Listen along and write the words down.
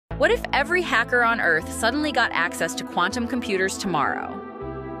What if every hacker on Earth suddenly got access to quantum computers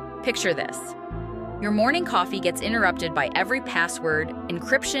tomorrow? Picture this. Your morning coffee gets interrupted by every password,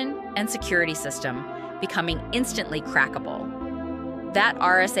 encryption, and security system, becoming instantly crackable. That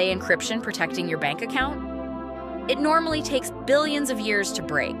RSA encryption protecting your bank account? It normally takes billions of years to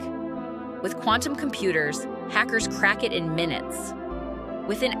break. With quantum computers, hackers crack it in minutes.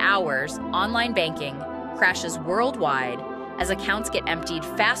 Within hours, online banking crashes worldwide as accounts get emptied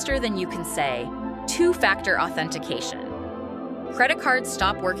faster than you can say, two-factor authentication. Credit cards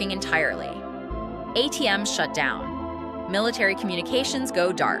stop working entirely. ATMs shut down. Military communications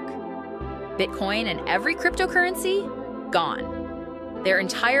go dark. Bitcoin and every cryptocurrency? Gone. Their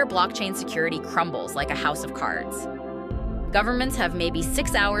entire blockchain security crumbles like a house of cards. Governments have maybe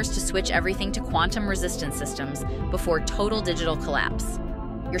 6 hours to switch everything to quantum-resistant systems before total digital collapse.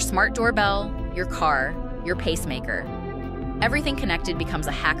 Your smart doorbell, your car, your pacemaker. Everything connected becomes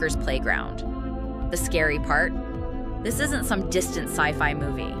a hacker's playground. The scary part? This isn't some distant sci-fi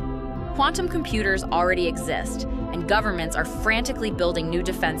movie. Quantum computers already exist, and governments are frantically building new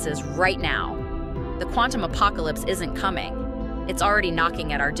defenses right now. The quantum apocalypse isn't coming. It's already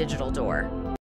knocking at our digital door.